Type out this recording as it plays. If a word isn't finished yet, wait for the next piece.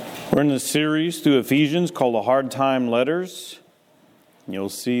We're in a series through Ephesians called the Hard Time Letters. You'll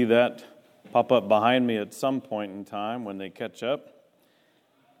see that pop up behind me at some point in time when they catch up.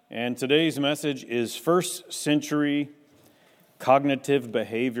 And today's message is first century cognitive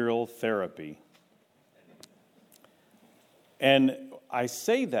behavioral therapy. And I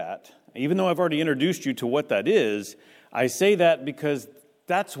say that, even though I've already introduced you to what that is, I say that because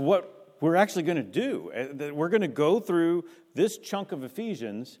that's what we're actually going to do. We're going to go through this chunk of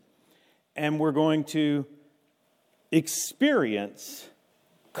Ephesians, and we're going to experience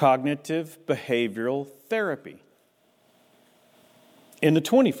cognitive behavioral therapy in the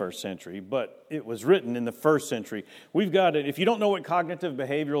 21st century, but it was written in the first century. We've got it. If you don't know what cognitive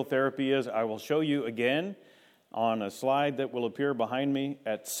behavioral therapy is, I will show you again on a slide that will appear behind me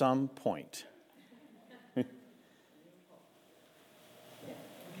at some point. You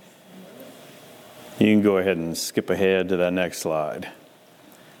can go ahead and skip ahead to that next slide.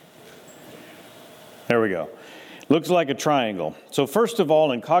 There we go. Looks like a triangle. So first of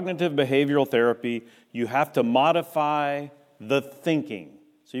all, in cognitive behavioral therapy, you have to modify the thinking.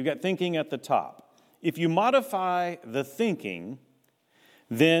 So you've got thinking at the top. If you modify the thinking,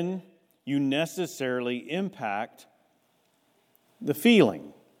 then you necessarily impact the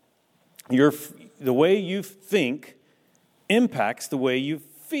feeling. The way you think impacts the way you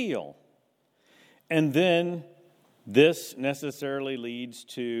feel. And then this necessarily leads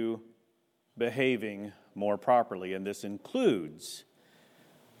to behaving more properly. And this includes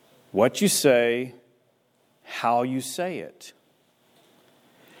what you say, how you say it.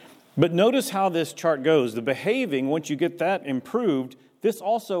 But notice how this chart goes. The behaving, once you get that improved, this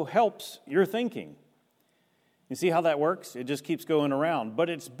also helps your thinking. You see how that works? It just keeps going around. But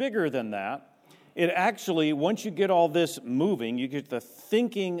it's bigger than that. It actually, once you get all this moving, you get the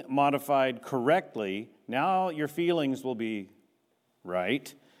thinking modified correctly, now your feelings will be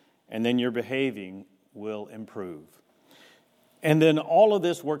right, and then your behaving will improve. And then all of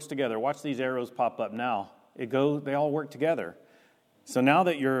this works together. Watch these arrows pop up now. They all work together. So now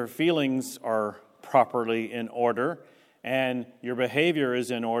that your feelings are properly in order and your behavior is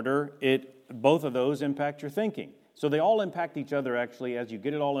in order, both of those impact your thinking. So they all impact each other, actually, as you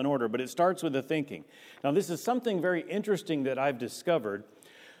get it all in order, but it starts with the thinking. Now, this is something very interesting that I've discovered.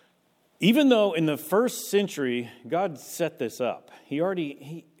 Even though in the first century, God set this up,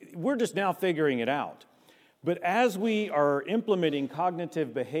 we're just now figuring it out. But as we are implementing cognitive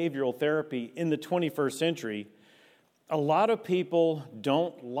behavioral therapy in the 21st century, a lot of people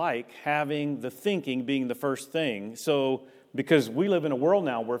don't like having the thinking being the first thing. So, because we live in a world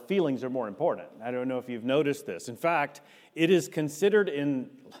now where feelings are more important. I don't know if you've noticed this. In fact, it is considered in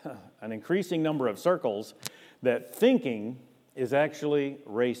an increasing number of circles that thinking is actually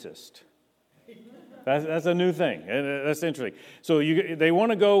racist. That's a new thing. That's interesting. So they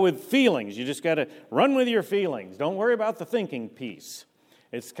want to go with feelings. You just got to run with your feelings. Don't worry about the thinking piece.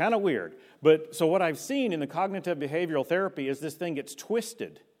 It's kind of weird. But so what I've seen in the cognitive behavioral therapy is this thing gets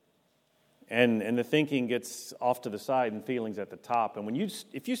twisted. And the thinking gets off to the side and feelings at the top. And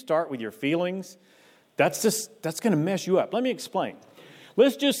if you start with your feelings, that's going to mess you up. Let me explain.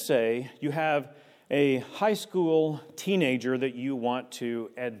 Let's just say you have a high school teenager that you want to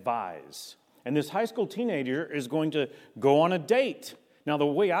advise. And this high school teenager is going to go on a date. Now, the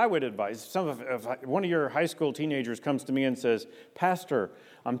way I would advise, if one of your high school teenagers comes to me and says, "Pastor,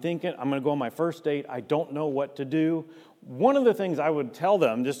 I'm thinking I'm going to go on my first date. I don't know what to do." One of the things I would tell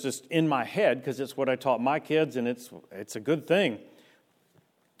them, just in my head, because it's what I taught my kids, and it's a good thing.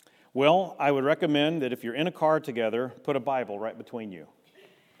 Well, I would recommend that if you're in a car together, put a Bible right between you.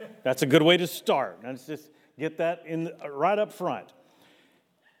 That's a good way to start. Let's just get that right up front.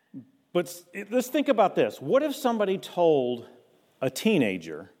 But let's think about this. What if somebody told a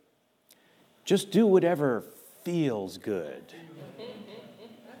teenager, just do whatever feels good?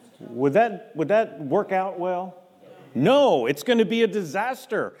 Would that work out well? No, it's going to be a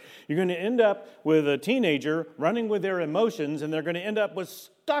disaster. You're going to end up with a teenager running with their emotions, and they're going to end up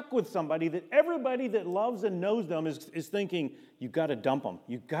stuck with somebody that everybody that loves and knows them is thinking, you've got to dump them.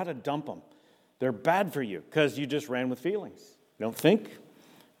 You've got to dump them. They're bad for you because you just ran with feelings. You don't think.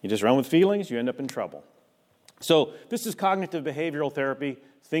 You just run with feelings, you end up in trouble. So this is cognitive behavioral therapy.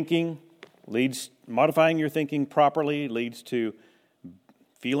 Modifying your thinking properly leads to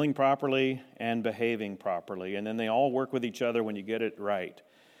feeling properly and behaving properly. And then they all work with each other when you get it right.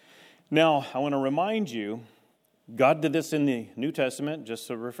 Now, I want to remind you, God did this in the New Testament, just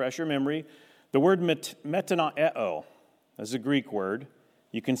to refresh your memory. The word metanoeo, that's a Greek word.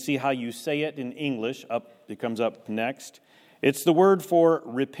 You can see how you say it in English. It comes up next. It's the word for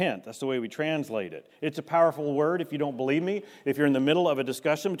repent. That's the way we translate it. It's a powerful word. If you don't believe me, if you're in the middle of a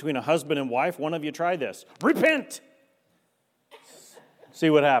discussion between a husband and wife, one of you try this. Repent! See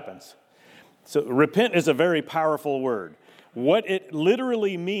what happens. So repent is a very powerful word. What it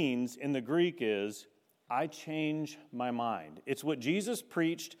literally means in the Greek is, I change my mind. It's what Jesus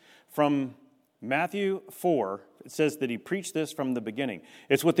preached from Matthew 4. It says that he preached this from the beginning.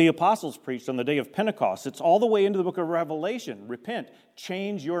 It's what the apostles preached on the day of Pentecost. It's all the way into the book of Revelation. Repent,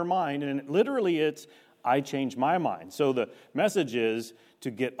 change your mind. And literally it's, I change my mind. So the message is to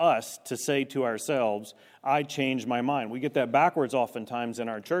get us to say to ourselves, I change my mind. We get that backwards oftentimes in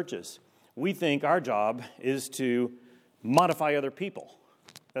our churches. We think our job is to modify other people.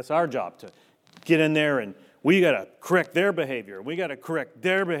 That's our job, to get in there and we got to correct their behavior. We got to correct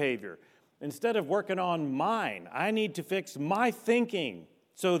their behavior. Instead of working on mine, I need to fix my thinking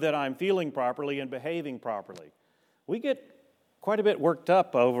so that I'm feeling properly and behaving properly. We get quite a bit worked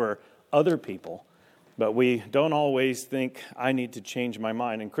up over other people, but we don't always think, I need to change my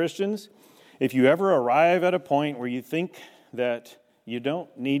mind. And Christians, if you ever arrive at a point where you think that you don't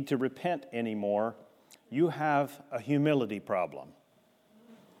need to repent anymore, you have a humility problem.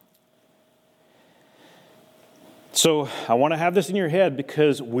 So I want to have this in your head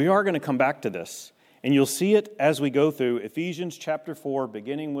because we are going to come back to this. And you'll see it as we go through Ephesians chapter 4,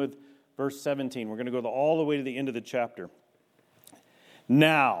 beginning with verse 17. We're going to go all the way to the end of the chapter.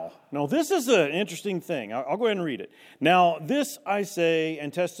 Now this is an interesting thing. I'll go ahead and read it. Now this I say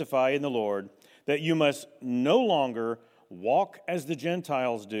and testify in the Lord, that you must no longer walk as the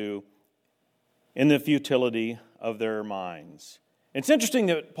Gentiles do in the futility of their minds. It's interesting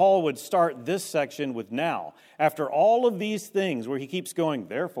that Paul would start this section with now. After all of these things where he keeps going,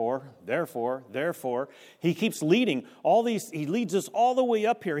 therefore, he keeps leading all these, he leads us all the way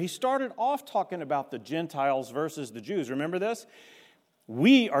up here. He started off talking about the Gentiles versus the Jews. Remember this?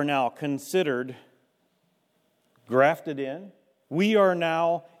 We are now considered grafted in. We are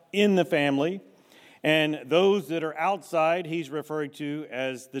now in the family. And those that are outside, he's referring to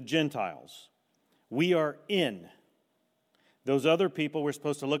as the Gentiles. We are in. Those other people, we're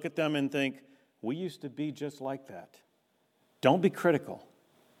supposed to look at them and think, we used to be just like that. Don't be critical.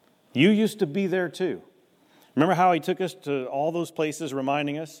 You used to be there too. Remember how he took us to all those places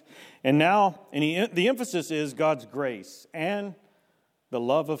reminding us? And now, the emphasis is God's grace and the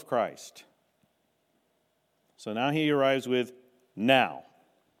love of Christ. So now he arrives with now.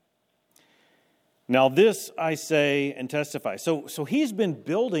 Now this I say and testify. So he's been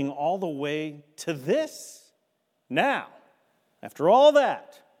building all the way to this now. After all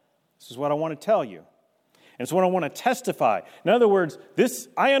that, this is what I want to tell you. And it's what I want to testify. In other words, this,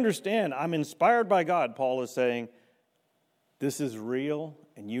 I understand, I'm inspired by God, Paul is saying, this is real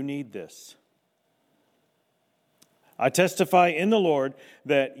and you need this. I testify in the Lord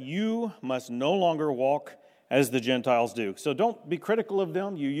that you must no longer walk as the Gentiles do. So don't be critical of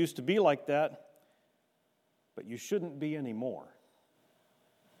them. You used to be like that, but you shouldn't be anymore.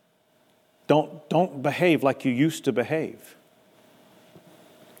 Don't behave like you used to behave.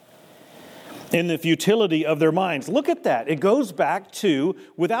 In the futility of their minds. Look at that. It goes back to,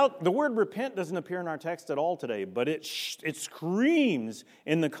 without, the word repent doesn't appear in our text at all today, but it screams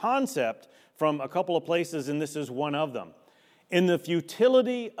in the concept from a couple of places, and this is one of them. In the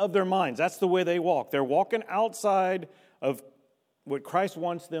futility of their minds. That's the way they walk. They're walking outside of what Christ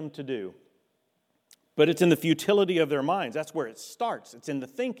wants them to do. But it's in the futility of their minds. That's where it starts. It's in the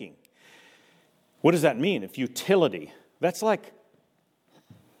thinking. What does that mean, a futility? That's like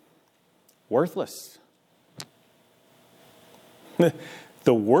worthless.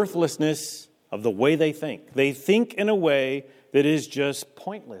 The worthlessness of the way they think. They think in a way that is just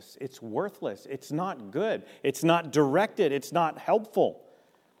pointless. It's worthless. It's not good. It's not directed. It's not helpful.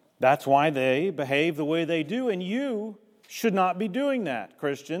 That's why they behave the way they do, and you should not be doing that,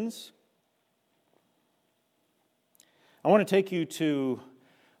 Christians. I want to take you to,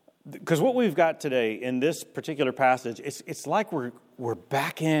 because what we've got today in this particular passage, it's like we're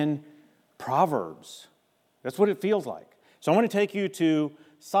back in Proverbs. That's what it feels like. So I want to take you to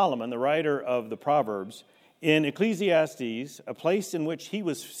Solomon, the writer of the Proverbs, in Ecclesiastes, a place in which he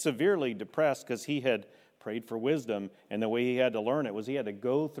was severely depressed because he had prayed for wisdom, and the way he had to learn it was he had to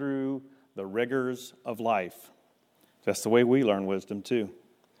go through the rigors of life. That's the way we learn wisdom too.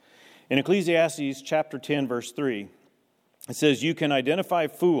 In Ecclesiastes chapter 10, verse 3, it says, you can identify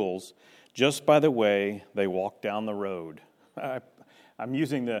fools just by the way they walk down the road. I'm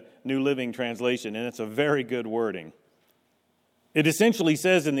using the New Living Translation, and it's a very good wording. It essentially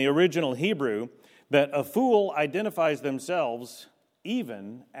says in the original Hebrew that a fool identifies themselves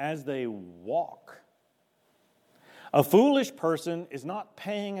even as they walk. A foolish person is not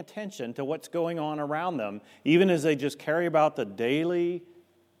paying attention to what's going on around them, even as they just carry about the daily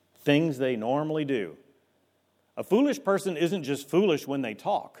things they normally do. A foolish person isn't just foolish when they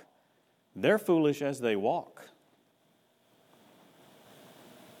talk. They're foolish as they walk.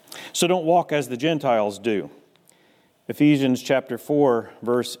 So don't walk as the Gentiles do. Ephesians chapter 4,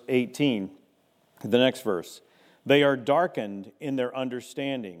 verse 18, the next verse. They are darkened in their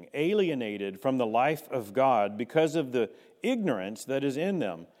understanding, alienated from the life of God because of the ignorance that is in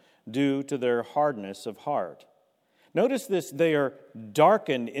them due to their hardness of heart. Notice this, they are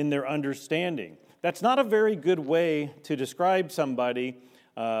darkened in their understanding. That's not a very good way to describe somebody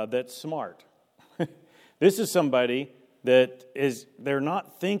that's smart. This is somebody they're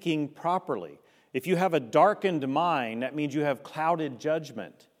not thinking properly. If you have a darkened mind, that means you have clouded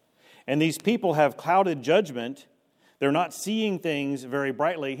judgment. And these people have clouded judgment. They're not seeing things very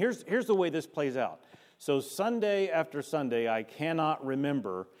brightly. Here's the way this plays out. So Sunday after Sunday, I cannot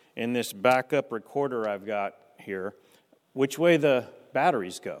remember in this backup recorder I've got here which way the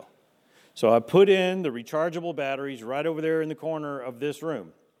batteries go. So I put in the rechargeable batteries right over there in the corner of this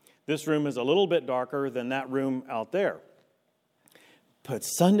room. This room is a little bit darker than that room out there. But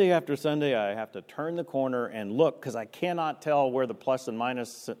Sunday after Sunday, I have to turn the corner and look because I cannot tell where the plus and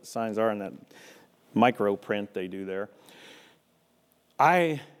minus signs are in that micro print they do there.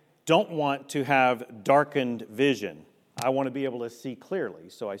 I don't want to have darkened vision. I want to be able to see clearly,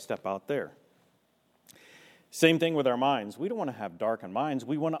 so I step out there. Same thing with our minds. We don't want to have darkened minds.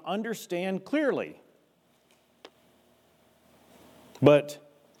 We want to understand clearly. But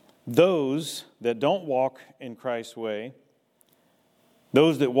those that don't walk in Christ's way,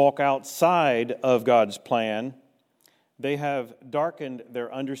 those that walk outside of God's plan, they have darkened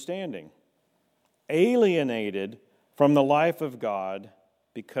their understanding, alienated from the life of God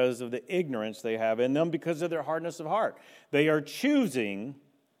because of the ignorance they have in them, because of their hardness of heart. They are choosing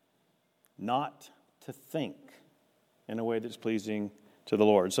not to think in a way that's pleasing to the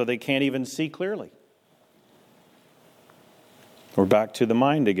Lord. So they can't even see clearly. We're back to the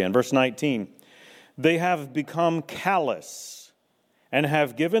mind again. Verse 19. They have become callous and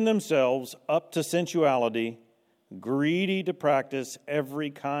have given themselves up to sensuality, greedy to practice every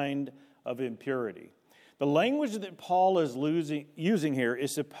kind of impurity. The language that Paul is using here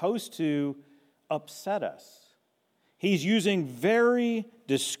is supposed to upset us. He's using very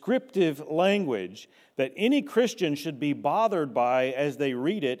descriptive language that any Christian should be bothered by as they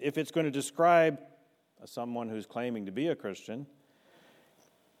read it if it's going to describe someone who's claiming to be a Christian.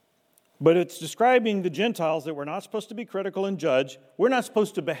 But it's describing the Gentiles that we're not supposed to be critical and judge. We're not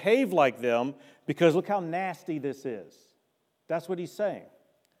supposed to behave like them because look how nasty this is. That's what he's saying.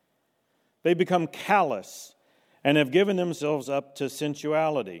 They become callous and have given themselves up to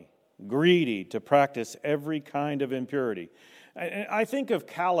sensuality, greedy to practice every kind of impurity. I think of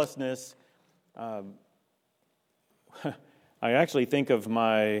callousness, I actually think of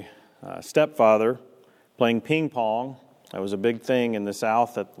my stepfather playing ping pong. That was a big thing in the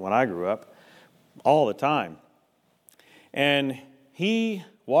South when I grew up, all the time. And he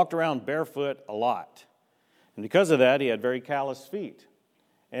walked around barefoot a lot. And because of that, he had very callous feet.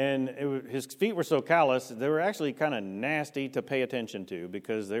 And his feet were so callous, they were actually kind of nasty to pay attention to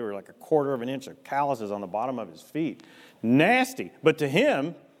because they were like a quarter of an inch of calluses on the bottom of his feet. Nasty. But to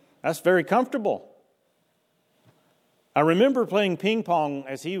him, that's very comfortable. I remember playing ping pong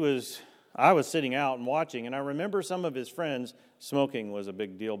as I was sitting out and watching, and I remember some of his friends. Smoking was a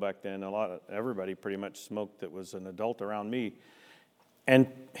big deal back then. Everybody pretty much smoked that was an adult around me. And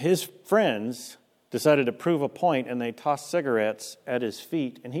his friends decided to prove a point, and they tossed cigarettes at his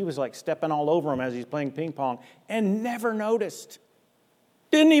feet, and he was like stepping all over them as he's playing ping pong, and never noticed.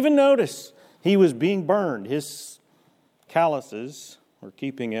 Didn't even notice. He was being burned. His calluses were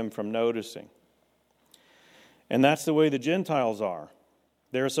keeping him from noticing. And that's the way the Gentiles are.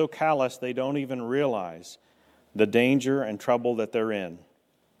 They're so callous they don't even realize the danger and trouble that they're in.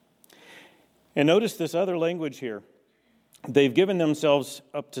 And notice this other language here. They've given themselves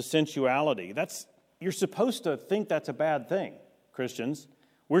up to sensuality. You're supposed to think that's a bad thing, Christians.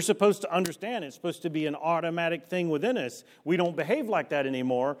 We're supposed to understand it's supposed to be an automatic thing within us. We don't behave like that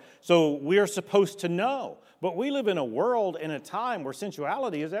anymore, so we're supposed to know. But we live in a world, in a time where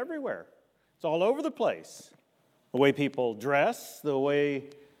sensuality is everywhere. It's all over the place. The way people dress, the way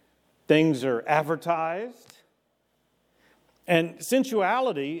things are advertised. And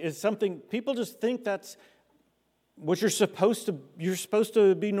sensuality is something, people just think that's what you're supposed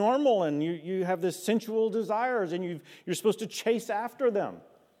to be normal, and you have this sensual desires, and you're supposed to chase after them.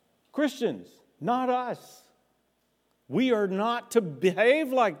 Christians, not us. We are not to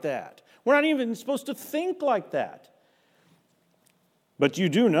behave like that. We're not even supposed to think like that. But you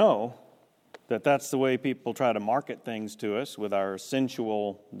do know that that's the way people try to market things to us with our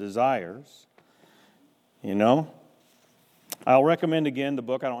sensual desires. You know? I'll recommend again the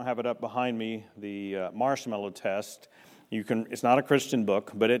book, I don't have it up behind me, the Marshmallow Test. It's not a Christian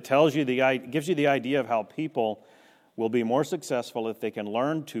book, but it gives you the idea of how people will be more successful if they can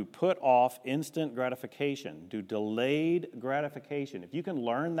learn to put off instant gratification, do delayed gratification. If you can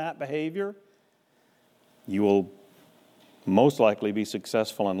learn that behavior, you will most likely be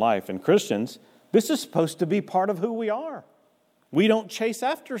successful in life. And Christians, this is supposed to be part of who we are. We don't chase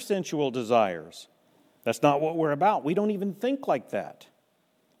after sensual desires. That's not what we're about. We don't even think like that.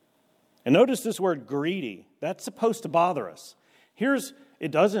 And notice this word greedy. That's supposed to bother us.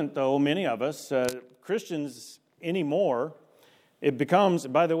 It doesn't, though, many of us, Christians anymore, it becomes,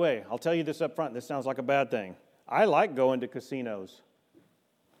 by the way, I'll tell you this up front, this sounds like a bad thing. I like going to casinos,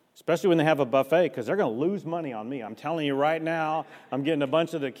 especially when they have a buffet, because they're going to lose money on me. I'm telling you right now, I'm getting a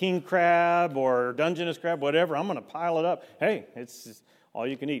bunch of the king crab or Dungeness crab, whatever. I'm going to pile it up. Hey, it's all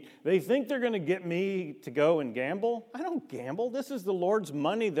you can eat. They think they're going to get me to go and gamble. I don't gamble. This is the Lord's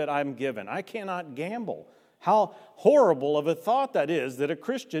money that I'm given. I cannot gamble. How horrible of a thought that is that a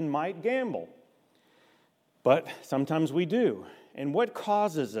Christian might gamble. But sometimes we do. And what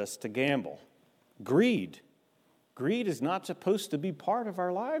causes us to gamble? Greed. Greed is not supposed to be part of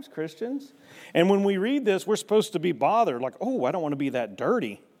our lives, Christians. And when we read this, we're supposed to be bothered, like, oh, I don't want to be that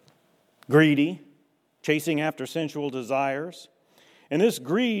dirty. Greedy, chasing after sensual desires. And this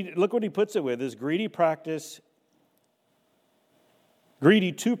greed, look what he puts it with, this greedy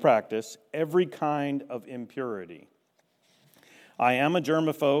to practice every kind of impurity. I am a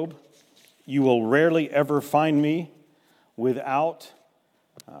germaphobe. You will rarely ever find me without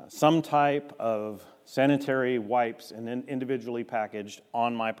some type of sanitary wipes and then individually packaged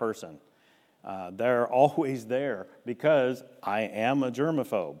on my person. They're always there because I am a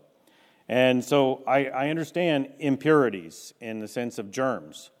germaphobe. And so I understand impurities in the sense of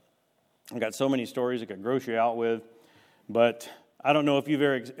germs. I've got so many stories I could gross you out with, but I don't know if you've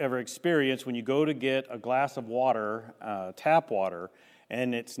ever experienced when you go to get a glass of water, tap water,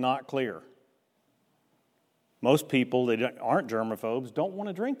 and it's not clear. Most people that aren't germaphobes don't want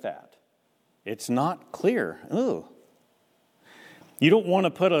to drink that. It's not clear. Ugh. You don't want to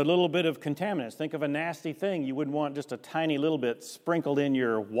put a little bit of contaminants. Think of a nasty thing. You wouldn't want just a tiny little bit sprinkled in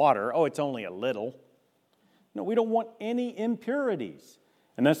your water. Oh, it's only a little. No, we don't want any impurities.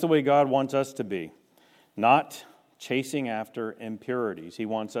 And that's the way God wants us to be. Not chasing after impurities. He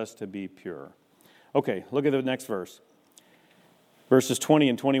wants us to be pure. Okay, look at the next verse. Verses 20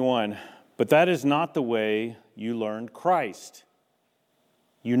 and 21. But that is not the way you learned Christ.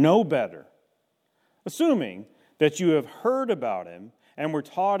 You know better. Assuming that you have heard about him and were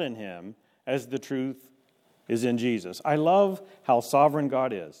taught in him as the truth is in Jesus. I love how sovereign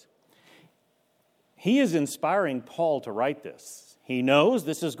God is. He is inspiring Paul to write this. He knows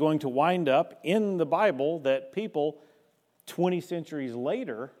this is going to wind up in the Bible that people 20 centuries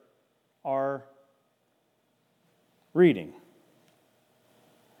later are reading.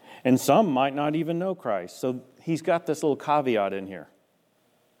 And some might not even know Christ. So he's got this little caveat in here.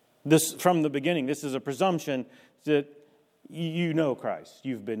 This, from the beginning, this is a presumption that you know Christ.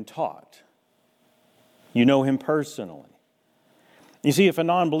 You've been taught. You know him personally. You see, if a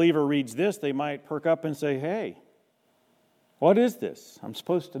non-believer reads this, they might perk up and say, hey, what is this I'm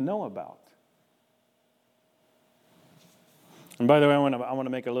supposed to know about? And by the way, I want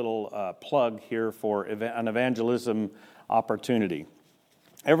to make a little plug here for an evangelism opportunity.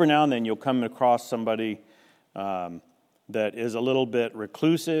 Every now and then you'll come across somebody that is a little bit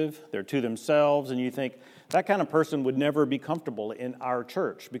reclusive, they're to themselves, and you think that kind of person would never be comfortable in our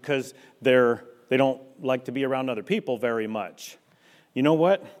church because they don't like to be around other people very much. You know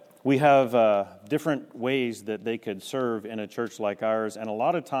what? We have different ways that they could serve in a church like ours, and a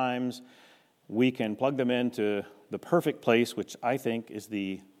lot of times we can plug them into the perfect place, which I think is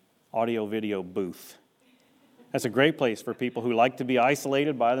the audio-video booth. That's a great place for people who like to be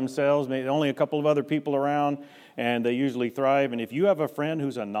isolated by themselves, maybe only a couple of other people around, and they usually thrive. And if you have a friend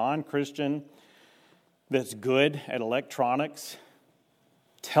who's a non-Christian that's good at electronics,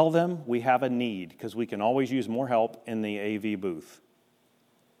 tell them we have a need, because we can always use more help in the AV booth.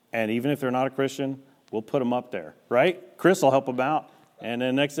 And even if they're not a Christian, we'll put them up there, right? Chris will help them out. And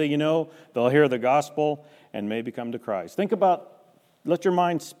then next thing you know, they'll hear the gospel and maybe come to Christ. Let your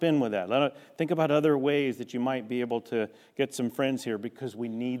mind spin with that. Think about other ways that you might be able to get some friends here because we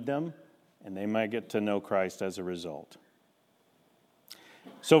need them, and they might get to know Christ as a result.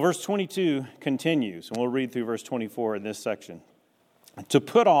 So verse 22 continues, and we'll read through verse 24 in this section. To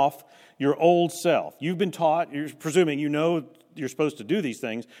put off your old self. You've been taught, you're presuming you know you're supposed to do these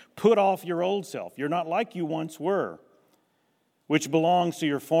things. Put off your old self. You're not like you once were, which belongs to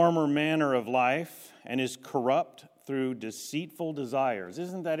your former manner of life and is corrupt through deceitful desires.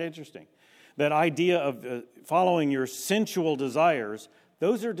 Isn't that interesting? That idea of following your sensual desires,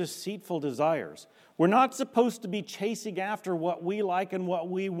 those are deceitful desires. We're not supposed to be chasing after what we like and what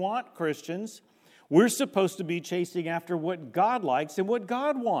we want, Christians. We're supposed to be chasing after what God likes and what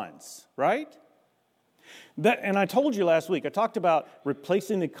God wants, right? And I told you last week, I talked about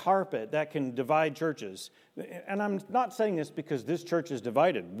replacing the carpet that can divide churches. And I'm not saying this because this church is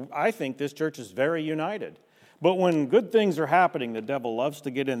divided. I think this church is very united. But when good things are happening, the devil loves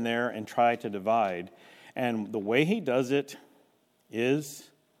to get in there and try to divide. And the way he does it is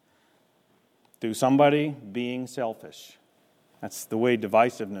through somebody being selfish. That's the way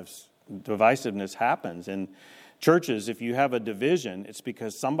divisiveness happens. In churches, if you have a division, it's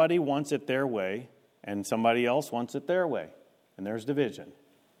because somebody wants it their way and somebody else wants it their way. And there's division.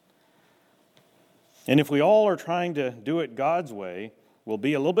 And if we all are trying to do it God's way, we'll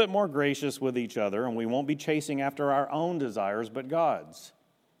be a little bit more gracious with each other and we won't be chasing after our own desires but God's.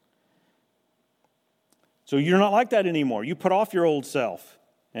 So you're not like that anymore. You put off your old self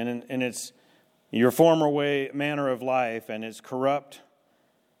and it's your former manner of life and its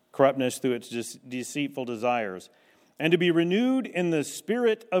corruptness through its deceitful desires. And to be renewed in the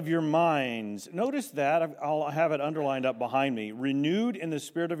spirit of your minds. Notice that. I'll have it underlined up behind me. Renewed in the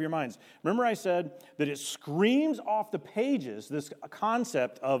spirit of your minds. Remember I said that it screams off the pages this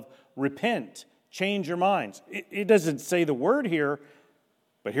concept of repent, change your minds. It doesn't say the word here,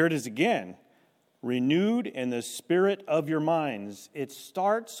 but here it is again. Renewed in the spirit of your minds. It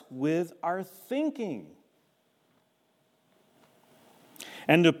starts with our thinking.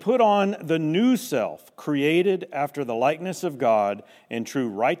 And to put on the new self, created after the likeness of God in true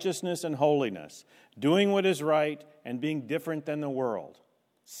righteousness and holiness, doing what is right and being different than the world.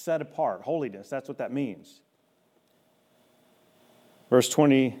 Set apart, holiness, that's what that means. Verse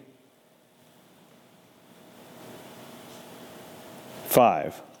 25.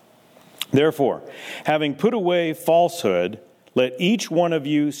 Therefore, having put away falsehood, let each one of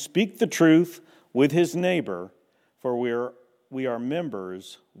you speak the truth with his neighbor, for we are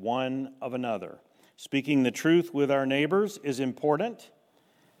members one of another. Speaking the truth with our neighbors is important.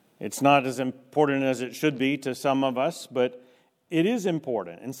 It's not as important as it should be to some of us, but it is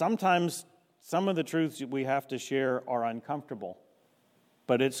important. And sometimes some of the truths we have to share are uncomfortable,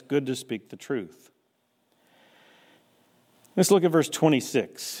 but it's good to speak the truth. Let's look at verse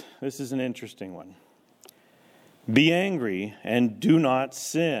 26. This is an interesting one. Be angry and do not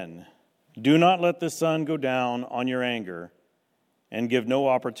sin. Do not let the sun go down on your anger and give no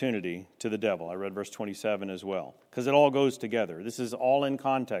opportunity to the devil. I read verse 27 as well, because it all goes together. This is all in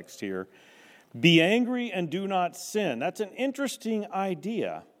context here. Be angry and do not sin. That's an interesting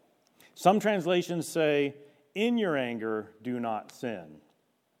idea. Some translations say, in your anger, do not sin.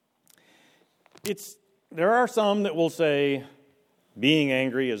 There are some that will say being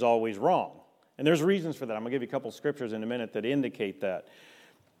angry is always wrong. And there's reasons for that. I'm going to give you a couple scriptures in a minute that indicate that.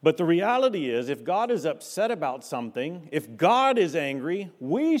 But the reality is, if God is upset about something, if God is angry,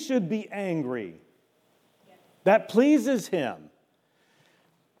 we should be angry. That pleases Him.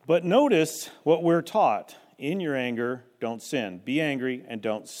 But notice what we're taught. In your anger, don't sin. Be angry and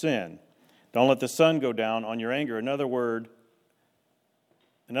don't sin. Don't let the sun go down on your anger. In other words,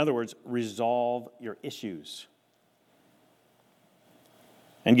 resolve your issues.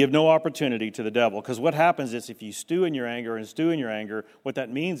 And give no opportunity to the devil. Because what happens is if you stew in your anger, what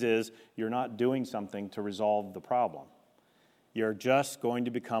that means is you're not doing something to resolve the problem. You're just going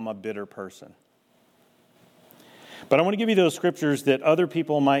to become a bitter person. But I want to give you those scriptures that other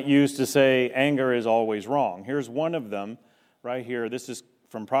people might use to say anger is always wrong. Here's one of them right here. This is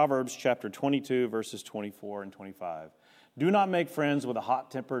from Proverbs chapter 22, verses 24 and 25. Do not make friends with a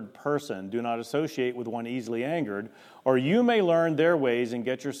hot-tempered person. Do not associate with one easily angered, or you may learn their ways and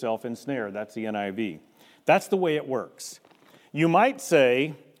get yourself ensnared. That's the NIV. That's the way it works. You might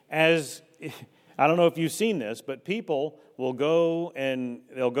say, I don't know if you've seen this, but people will go and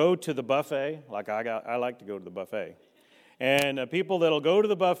they'll go to the buffet, like I like to go to the buffet. And people that'll go to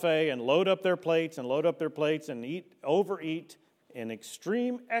the buffet and load up their plates and overeat in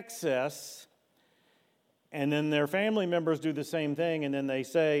extreme excess. And then their family members do the same thing, and then they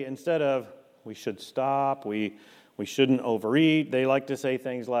say, instead of, we should stop, we shouldn't overeat, they like to say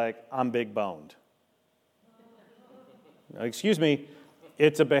things like, I'm big-boned. Excuse me,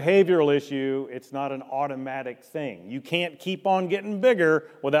 it's a behavioral issue, it's not an automatic thing. You can't keep on getting bigger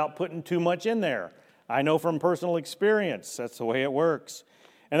without putting too much in there. I know from personal experience, that's the way it works.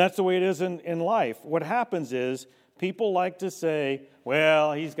 And that's the way it is in life. What happens is, people like to say,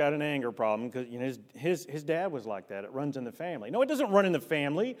 well, he's got an anger problem because his dad was like that. It runs in the family. No, it doesn't run in the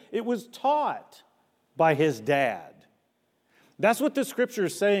family. It was taught by his dad. That's what the scripture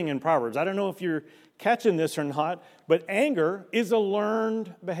is saying in Proverbs. I don't know if you're catching this or not, but anger is a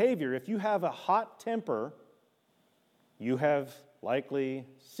learned behavior. If you have a hot temper, you have likely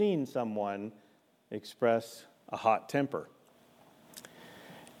seen someone express a hot temper.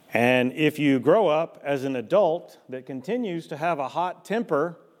 And if you grow up as an adult that continues to have a hot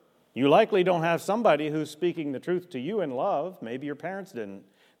temper, you likely don't have somebody who's speaking the truth to you in love. Maybe your parents didn't.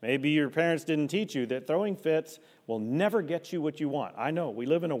 Maybe your parents didn't teach you that throwing fits will never get you what you want. I know, we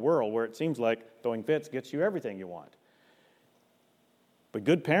live in a world where it seems like throwing fits gets you everything you want. But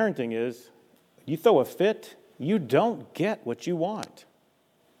good parenting is, you throw a fit, you don't get what you want.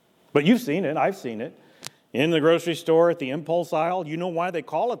 But you've seen it, I've seen it. In the grocery store, at the impulse aisle, you know why they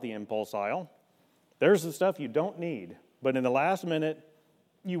call it the impulse aisle. There's the stuff you don't need, but in the last minute,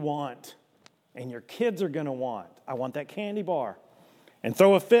 you want. And your kids are going to want. I want that candy bar. And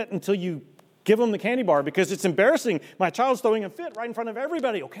throw a fit until you give them the candy bar because it's embarrassing. My child's throwing a fit right in front of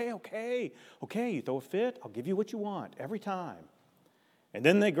everybody. Okay, you throw a fit, I'll give you what you want every time. And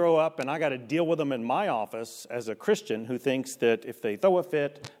then they grow up, and I got to deal with them in my office as a Christian who thinks that if they throw a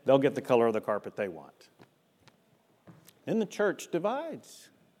fit, they'll get the color of the carpet they want. Then the church divides.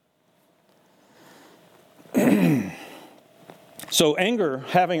 So anger,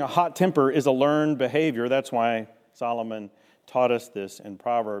 having a hot temper, is a learned behavior. That's why Solomon taught us this in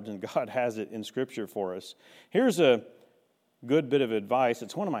Proverbs, and God has it in Scripture for us. Here's a good bit of advice.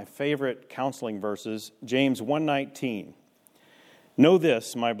 It's one of my favorite counseling verses, James 1:19. Know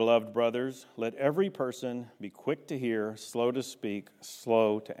this, my beloved brothers, let every person be quick to hear, slow to speak,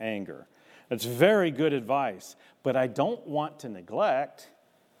 slow to anger. That's very good advice, but I don't want to neglect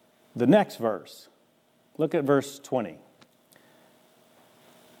the next verse. Look at verse 20.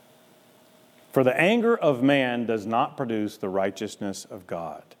 For the anger of man does not produce the righteousness of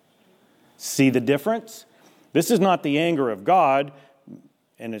God. See the difference? This is not the anger of God,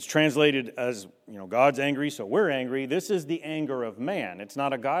 and it's translated as, God's angry, so we're angry. This is the anger of man. It's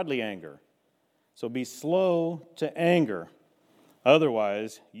not a godly anger. So be slow to anger.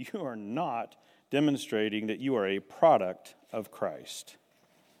 Otherwise, you are not demonstrating that you are a product of Christ.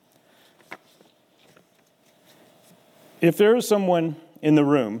 If there is someone in the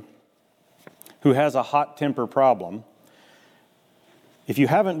room who has a hot temper problem, if you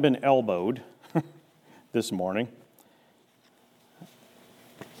haven't been elbowed this morning,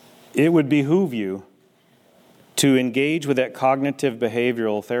 it would behoove you to engage with that cognitive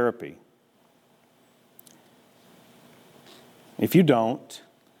behavioral therapy. If you don't,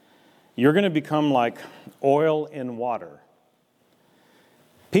 you're going to become like oil in water.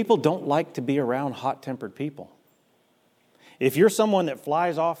 People don't like to be around hot-tempered people. If you're someone that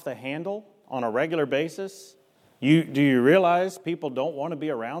flies off the handle on a regular basis, do you realize people don't want to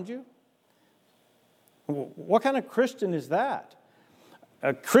be around you? What kind of Christian is that?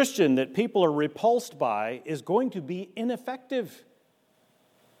 A Christian that people are repulsed by is going to be ineffective.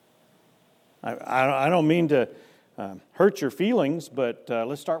 I don't mean to hurt your feelings, but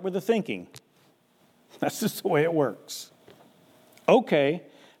let's start with the thinking. That's just the way it works. Okay,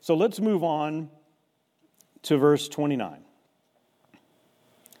 so let's move on to verse 29.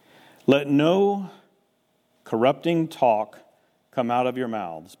 Let no corrupting talk come out of your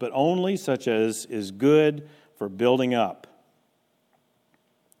mouths, but only such as is good for building up,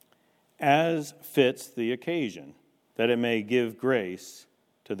 as fits the occasion, that it may give grace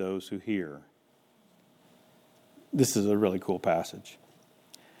to those who hear. This is a really cool passage.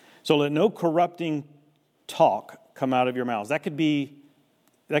 So let no corrupting talk come out of your mouths. Think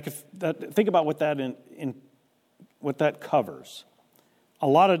about what what that covers. A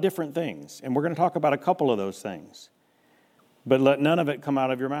lot of different things, and we're going to talk about a couple of those things. But let none of it come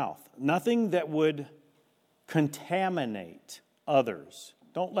out of your mouth. Nothing that would contaminate others.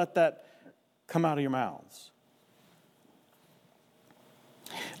 Don't let that come out of your mouths.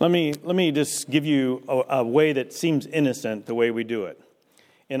 Let me just give you a way that seems innocent, the way we do it.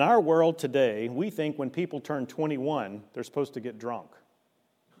 In our world today, we think when people turn 21, they're supposed to get drunk.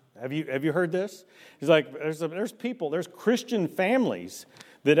 Have you heard this? It's like there's Christian families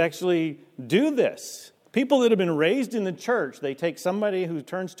that actually do this. People that have been raised in the church, they take somebody who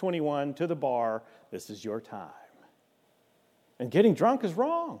turns 21 to the bar. This is your time. And getting drunk is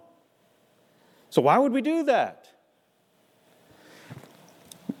wrong. So why would we do that?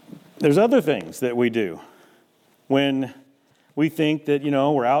 There's other things that we do when we think that,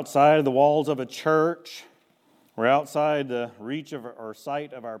 we're outside of the walls of a church, we're outside the reach of or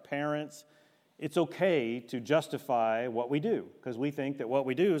sight of our parents. it's okay to justify what we do because we think that what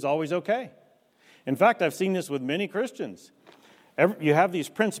we do is always okay. In fact, I've seen this with many Christians. You have these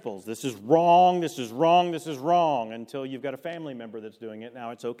principles. This is wrong, this is wrong, this is wrong, until you've got a family member that's doing it.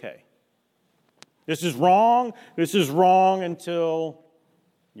 Now it's okay. This is wrong until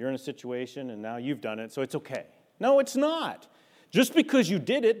you're in a situation and now you've done it, so it's okay. No, it's not. Just because you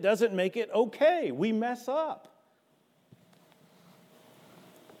did it doesn't make it okay. We mess up.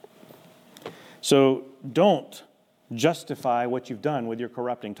 So don't justify what you've done with your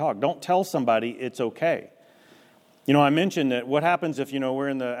corrupting talk. Don't tell somebody it's okay. I mentioned that what happens if,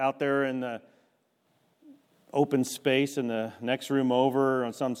 we're out there in the open space in the next room over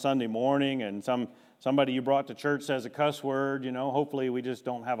on some Sunday morning and somebody you brought to church says a cuss word, hopefully we just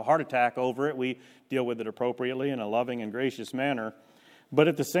don't have a heart attack over it. We deal with it appropriately in a loving and gracious manner. But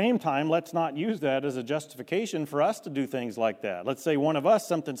at the same time, let's not use that as a justification for us to do things like that. Let's say one of us,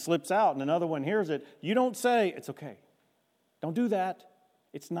 something slips out and another one hears it. You don't say, it's okay. Don't do that.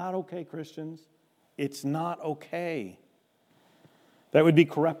 It's not okay, Christians. It's not okay. That would be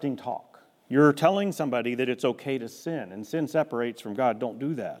corrupting talk. You're telling somebody that it's okay to sin, and sin separates from God. Don't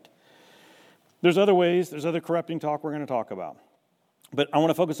do that. There's other ways, there's other corrupting talk we're going to talk about. But I want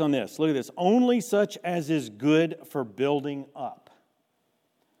to focus on this. Look at this. Only such as is good for building up.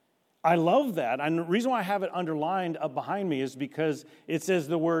 I love that. And the reason why I have it underlined up behind me is because it says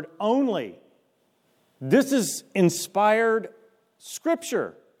the word only. This is inspired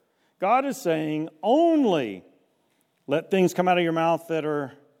Scripture. God is saying only let things come out of your mouth that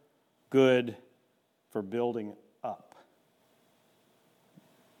are good for building up.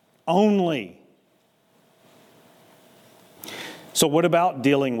 Only. So what about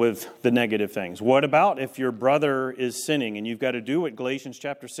dealing with the negative things? What about if your brother is sinning and you've got to do what Galatians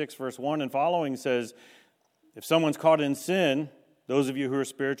chapter 6 verse 1 and following says, if someone's caught in sin, those of you who are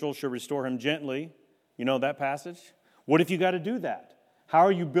spiritual should restore him gently. You know that passage? What if you got to do that? How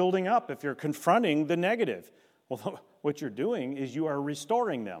are you building up if you're confronting the negative? Well, what you're doing is you are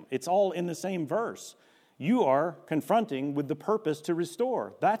restoring them. It's all in the same verse. You are confronting with the purpose to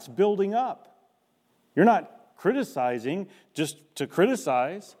restore. That's building up. You're not criticizing just to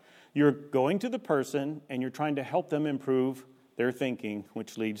criticize. You're going to the person and you're trying to help them improve their thinking,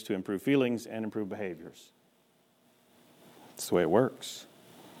 which leads to improved feelings and improved behaviors. That's the way it works.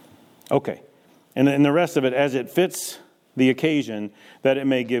 Okay. And the rest of it, as it fits the occasion, that it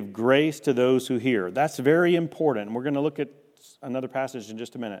may give grace to those who hear. That's very important. We're going to look at another passage in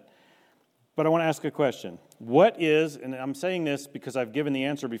just a minute. But I want to ask a question. What is, and I'm saying this because I've given the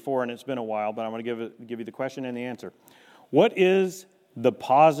answer before and it's been a while, but I'm going to give you the question and the answer. What is the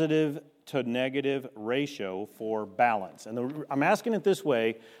positive to negative ratio for balance? And I'm asking it this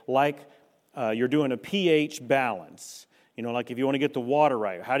way, like you're doing a pH balance. Like if you want to get the water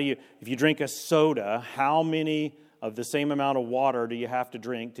right, if you drink a soda, how many of the same amount of water do you have to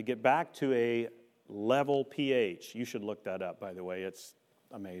drink to get back to a level pH? You should look that up, by the way. It's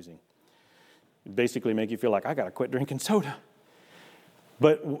amazing. It basically make you feel like, I got to quit drinking soda.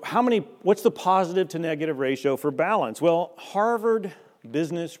 But what's the positive to negative ratio for balance? Well, Harvard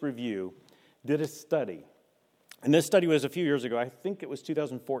Business Review did a study. And this study was a few years ago. I think it was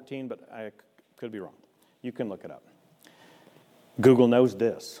 2014, but I could be wrong. You can look it up. Google knows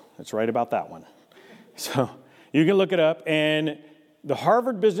this. It's right about that one. So you can look it up. And the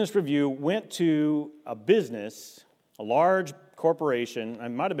Harvard Business Review went to a business, a large corporation, it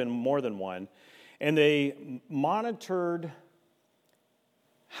might have been more than one, and they monitored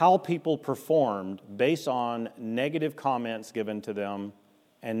how people performed based on negative comments given to them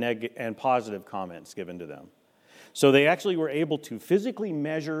and positive comments given to them. So they actually were able to physically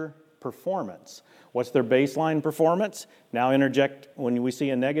measure performance. What's their baseline performance? Now interject, when we see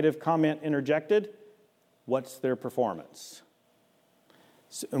a negative comment interjected, what's their performance?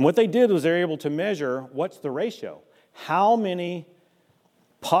 And what they did was they're able to measure what's the ratio. How many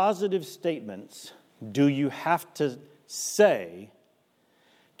positive statements do you have to say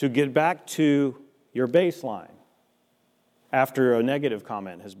to get back to your baseline after a negative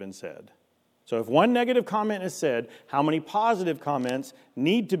comment has been said? So if one negative comment is said, how many positive comments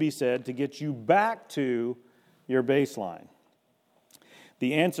need to be said to get you back to your baseline?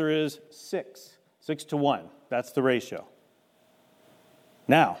 The answer is 6. 6 to 1. That's the ratio.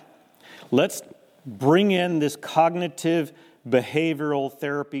 Now, let's bring in this cognitive behavioral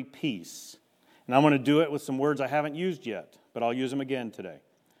therapy piece. And I'm going to do it with some words I haven't used yet, but I'll use them again today.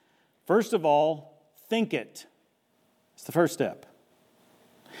 First of all, think it. It's the first step.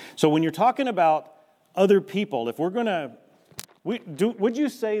 So when you're talking about other people, if we're going to, would you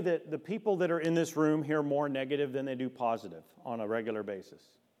say that the people that are in this room hear more negative than they do positive on a regular basis?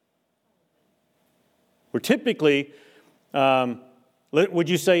 We're typically, would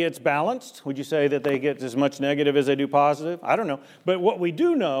you say it's balanced? Would you say that they get as much negative as they do positive? I don't know. But what we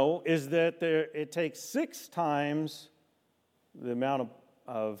do know is that it takes 6 times the amount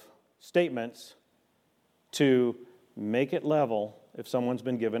of statements to make it level if someone's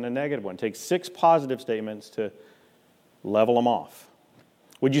been given a negative one. It takes 6 positive statements to level them off.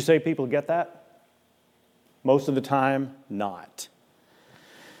 Would you say people get that? Most of the time, not.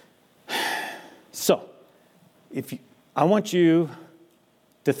 So, I want you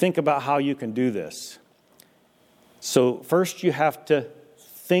to think about how you can do this. So first you have to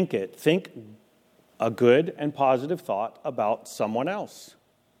think it. Think a good and positive thought about someone else.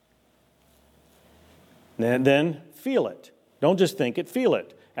 And then feel it. Don't just think it, feel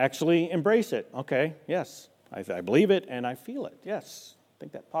it. Actually embrace it. Okay, yes, I believe it and I feel it. Yes,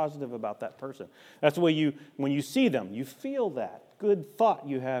 think that positive about that person. That's the way when you see them, you feel that good thought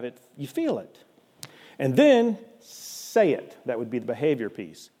you have it, you feel it. And then say it. That would be the behavior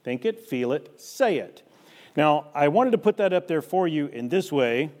piece. Think it, feel it, say it. Now, I wanted to put that up there for you in this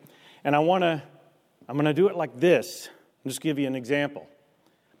way, and I'm going to do it like this. I'll just give you an example.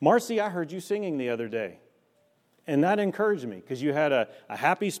 Marcy, I heard you singing the other day, and that encouraged me because you had a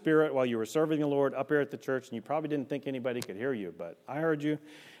happy spirit while you were serving the Lord up here at the church, and you probably didn't think anybody could hear you, but I heard you,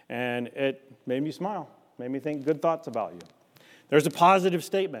 and it made me smile, made me think good thoughts about you. There's a positive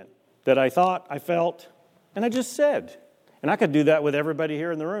statement that I thought, I felt, and I just said. And I could do that with everybody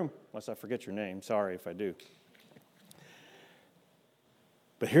here in the room, unless I forget your name. Sorry if I do.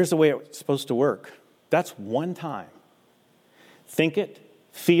 But here's the way it's supposed to work. That's one time. Think it,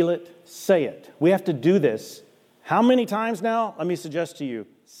 feel it, say it. We have to do this. How many times now? Let me suggest to you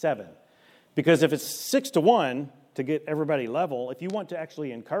 7. Because if it's 6 to 1 to get everybody level, if you want to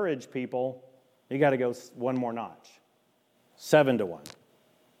actually encourage people, you got to go one more notch. 7 to 1.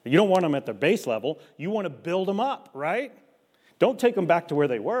 You don't want them at their base level. You want to build them up, right? Don't take them back to where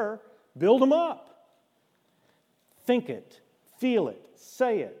they were. Build them up. Think it, feel it,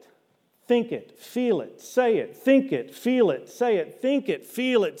 say it. Think it, feel it, say it. Think it, feel it, say it. Think it,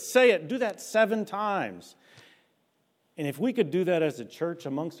 feel it, say it. Do that 7 times. And if we could do that as a church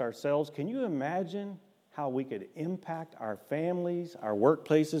amongst ourselves, can you imagine how we could impact our families, our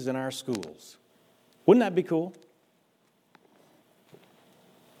workplaces, and our schools? Wouldn't that be cool?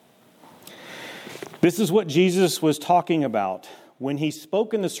 This is what Jesus was talking about when he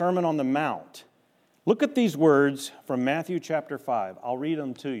spoke in the Sermon on the Mount. Look at these words from Matthew chapter 5. I'll read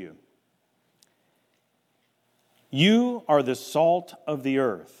them to you. You are the salt of the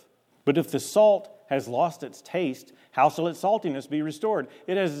earth, but if the salt has lost its taste, how shall its saltiness be restored?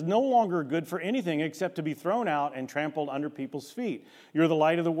 It is no longer good for anything except to be thrown out and trampled under people's feet. You're the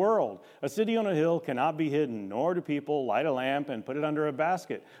light of the world. A city on a hill cannot be hidden, nor do people light a lamp and put it under a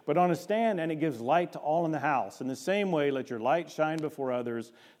basket, but on a stand, and it gives light to all in the house. In the same way, let your light shine before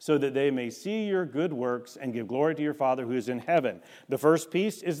others, so that they may see your good works and give glory to your Father who is in heaven. The first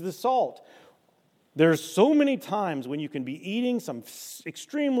piece is the salt. There's so many times when you can be eating some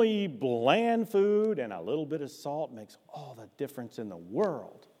extremely bland food and a little bit of salt makes all the difference in the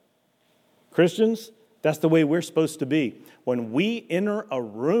world. Christians, that's the way we're supposed to be. When we enter a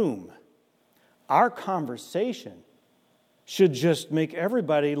room, our conversation should just make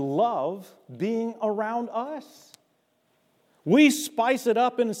everybody love being around us. We spice it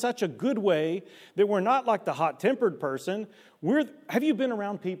up in such a good way that we're not like the hot-tempered person. Have you been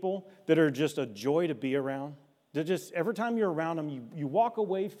around people that are just a joy to be around? They're just, every time you're around them, you walk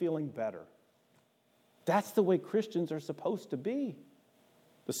away feeling better. That's the way Christians are supposed to be.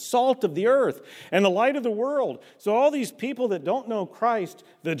 The salt of the earth and the light of the world. So all these people that don't know Christ,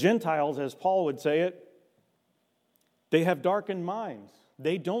 the Gentiles, as Paul would say it, they have darkened minds.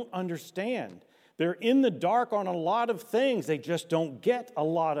 They don't understand. They're in the dark on a lot of things. They just don't get a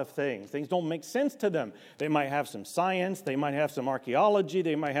lot of things. Things don't make sense to them. They might have some science. They might have some archaeology.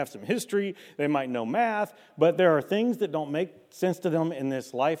 They might have some history. They might know math. But there are things that don't make sense to them in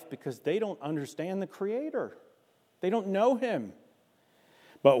this life because they don't understand the Creator. They don't know Him.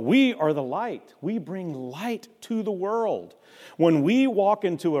 But we are the light. We bring light to the world. When we walk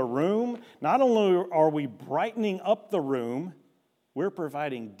into a room, not only are we brightening up the room, we're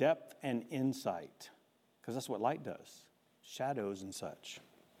providing depth and insight, because that's what light does, shadows and such.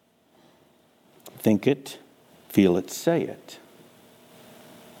 Think it, feel it, say it.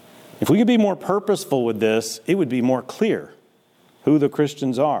 If we could be more purposeful with this, it would be more clear who the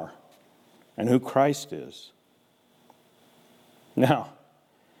Christians are and who Christ is. Now,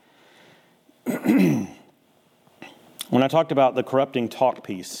 when I talked about the corrupting talk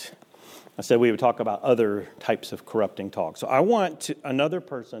piece, I said we would talk about other types of corrupting talk. So I want another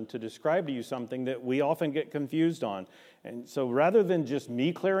person to describe to you something that we often get confused on. And so rather than just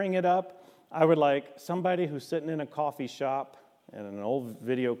me clearing it up, I would like somebody who's sitting in a coffee shop and an old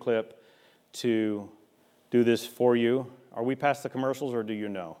video clip to do this for you. Are we past the commercials, or do you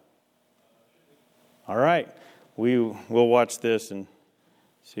know? All right. We'll watch this and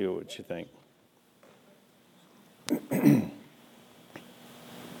see what you think.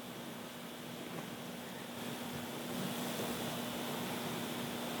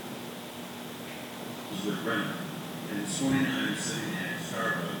 With Brennan, and this morning I'm sitting at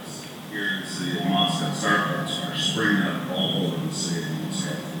Starbucks here in the city of Moscow. Starbucks are springing up all over the city of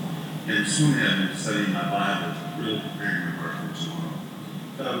Moscow. And this morning I've been studying my Bible, really preparing my heart for tomorrow.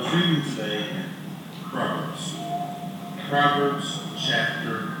 But I was reading today in Proverbs. Proverbs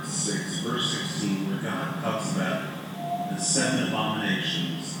chapter 6, verse 16, where God talks about the 7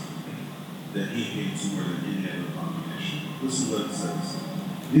 abominations that he hates more than any other abomination. Listen to what it says.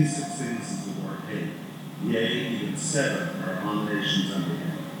 These 6 things is the Lord hate. Yea, even 7 are abominations unto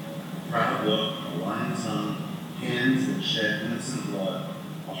him. Proud look, a lying tongue, hands that shed innocent blood,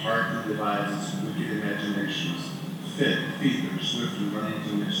 a heart that devises wicked imaginations, feet that are swift in running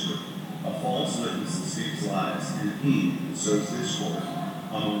to mischief, a false witness that speaks lies, and he that sows discord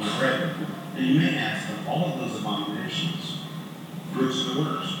among the brethren. And you may ask, of all of those abominations, which are the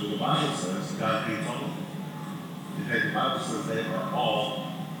worst? Well, the Bible says God hates all of them. In fact, the Bible says they are all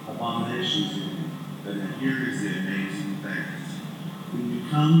abominations to him. But then here is the amazing thing. When you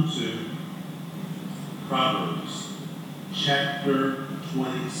come to Proverbs chapter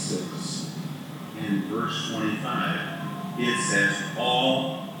 26 and verse 25, it says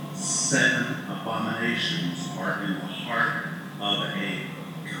all 7 abominations are in the heart of a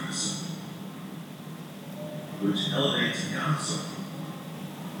gossip, which elevates gossip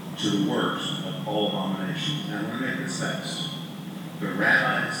to the worst of all abominations. Now, I'm going to make this fast. The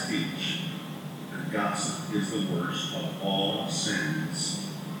rabbis teach that gossip is the worst of all sins,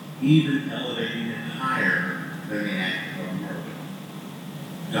 even elevating it higher than the act of murder.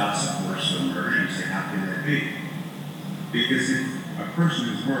 Gossip worse than murder. You say, how can that be? Because if a person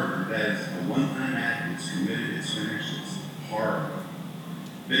is murdered, that is a one-time act, it's committed, it's finished, it's horrible.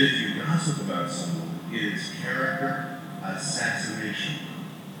 But if you gossip about someone, it is character assassination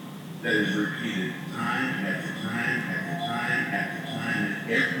that is repeated time after time after time after time,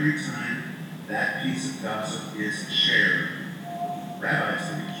 and every time that piece of gossip is shared, rabbis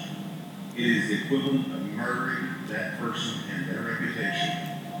teach, it is the equivalent of murdering that person and their reputation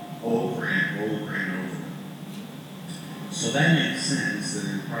over and over and over. So that makes sense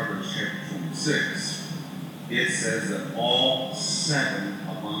that in Proverbs chapter 26, it says that all 7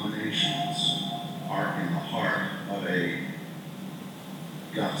 abominations are in the heart of a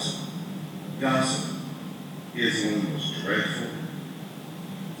gossip. Gossip is one of the most dreadful,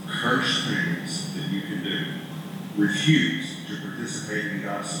 cursed things that you can do. Refuse to participate in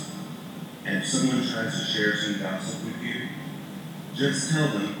gossip. And if someone tries to share some gossip with you, just tell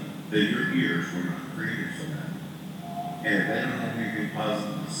them that your ears were not created for that. And if they don't have anything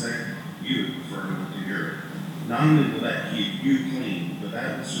positive to say, you would prefer not to hear it. Not only will that keep you clean, but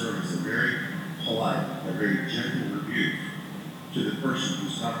that will serve as a very polite, a very gentle rebuke to the person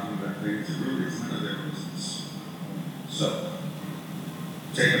who's talking about things that really is none of their business. So,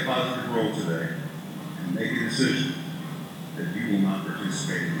 take a positive role today and make a decision that you will not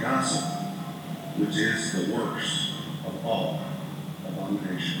participate in gossip, which is the worst of all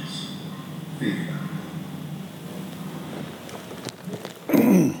abominations. Think about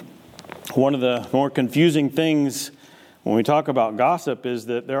it. One of the more confusing things when we talk about gossip is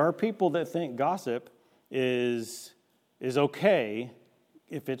that there are people that think gossip is okay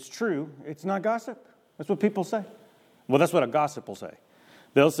if it's true. It's not gossip. That's what people say. Well, that's what a gossip will say.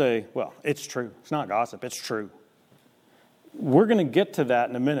 They'll say, well, it's true. It's not gossip. It's true. We're going to get to that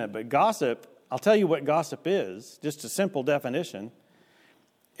in a minute, but gossip, I'll tell you what gossip is, just a simple definition.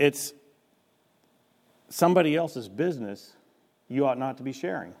 It's somebody else's business you ought not to be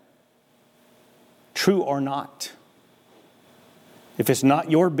sharing. True or not. If it's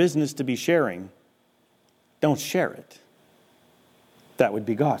not your business to be sharing, don't share it. That would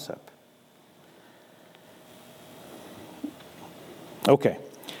be gossip. Okay.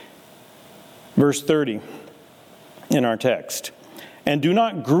 Verse 30 in our text. And do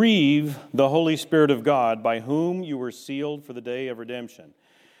not grieve the Holy Spirit of God, by whom you were sealed for the day of redemption.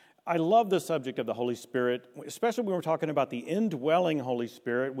 I love the subject of the Holy Spirit, especially when we're talking about the indwelling Holy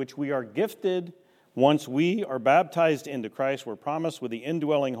Spirit, which we are gifted once we are baptized into Christ. We're promised with the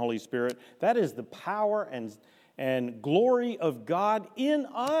indwelling Holy Spirit. That is the power and glory of God in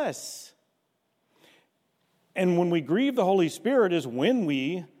us. And when we grieve the Holy Spirit is when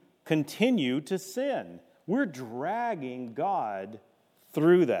we continue to sin. We're dragging God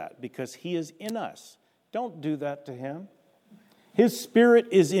through that because He is in us. Don't do that to Him. His Spirit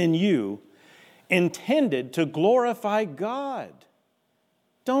is in you, intended to glorify God.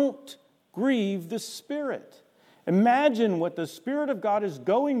 Don't grieve the Spirit. Imagine what the Spirit of God is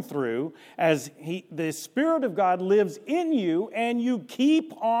going through as the Spirit of God lives in you and you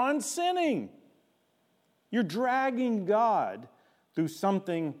keep on sinning. You're dragging God through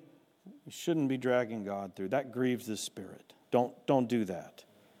something you shouldn't be dragging God through. That grieves the Spirit. Don't do that.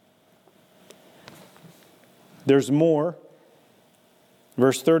 There's more.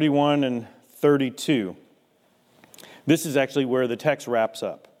 Verse 31 and 32. This is actually where the text wraps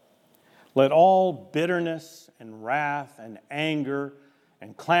up. Let all bitterness and wrath and anger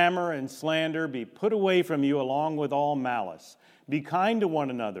and clamor and slander be put away from you along with all malice. Be kind to one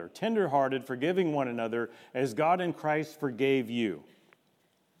another, tenderhearted, forgiving one another, as God in Christ forgave you.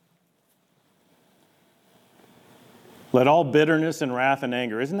 Let all bitterness and wrath and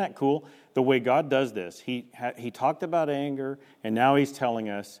anger. Isn't that cool? The way God does this. He talked about anger, and now He's telling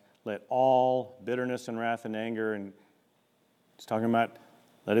us, let all bitterness and wrath and anger, and He's talking about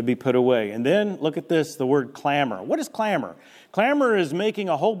let it be put away. And then look at this, the word clamor. What is clamor? Clamor is making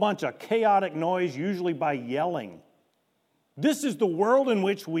a whole bunch of chaotic noise, usually by yelling. This is the world in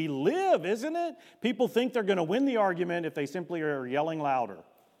which we live, isn't it? People think they're going to win the argument if they simply are yelling louder.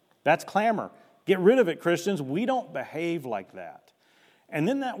 That's clamor. Get rid of it, Christians. We don't behave like that. And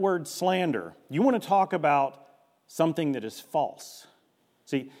then that word slander. You want to talk about something that is false.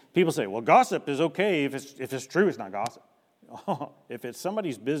 See, people say, well, gossip is okay if it's true, it's not gossip. If it's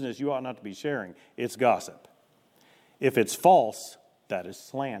somebody's business you ought not to be sharing, it's gossip. If it's false, that is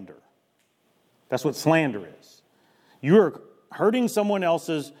slander. That's what slander is. You're hurting someone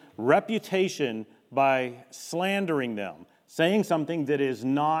else's reputation by slandering them, saying something that is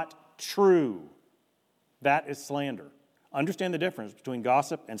not true. That is slander. Understand the difference between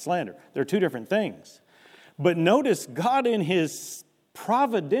gossip and slander. They're two different things. But notice God in His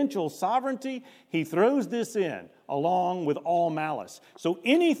providential sovereignty, He throws this in along with all malice. So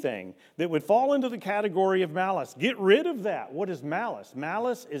anything that would fall into the category of malice, get rid of that. What is malice?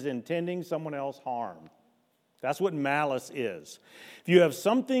 Malice is intending someone else harm. That's what malice is. If you have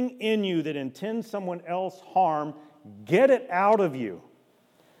something in you that intends someone else harm, get it out of you.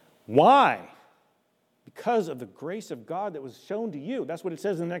 Why? Because of the grace of God that was shown to you. That's what it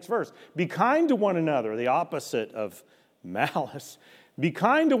says in the next verse. Be kind to one another, the opposite of malice. Be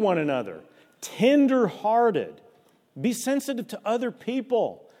kind to one another, tender-hearted. Be sensitive to other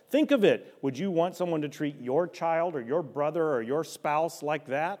people. Think of it. Would you want someone to treat your child or your brother or your spouse like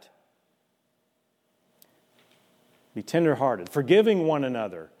that? Be tender-hearted, forgiving one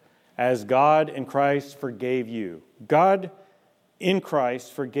another as God in Christ forgave you. God in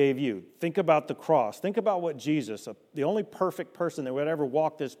Christ forgave you. Think about the cross. Think about what Jesus, the only perfect person that would ever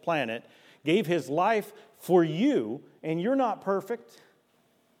walk this planet, gave His life for you, and you're not perfect.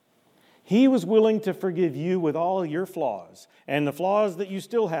 He was willing to forgive you with all your flaws and the flaws that you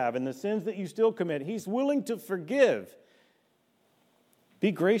still have and the sins that you still commit. He's willing to forgive.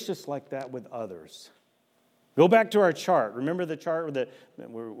 Be gracious like that with others. Go back to our chart. Remember the chart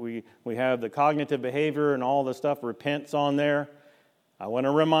where we have the cognitive behavior and all the stuff repents on there? I want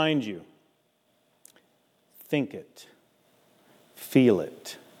to remind you. Think it. Feel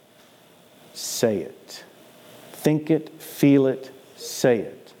it. Say it. Think it, feel it, say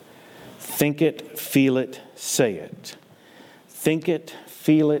it. Think it, feel it, say it. Think it,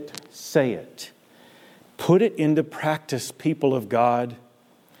 feel it, say it. Put it into practice, people of God,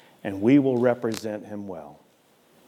 and we will represent Him well.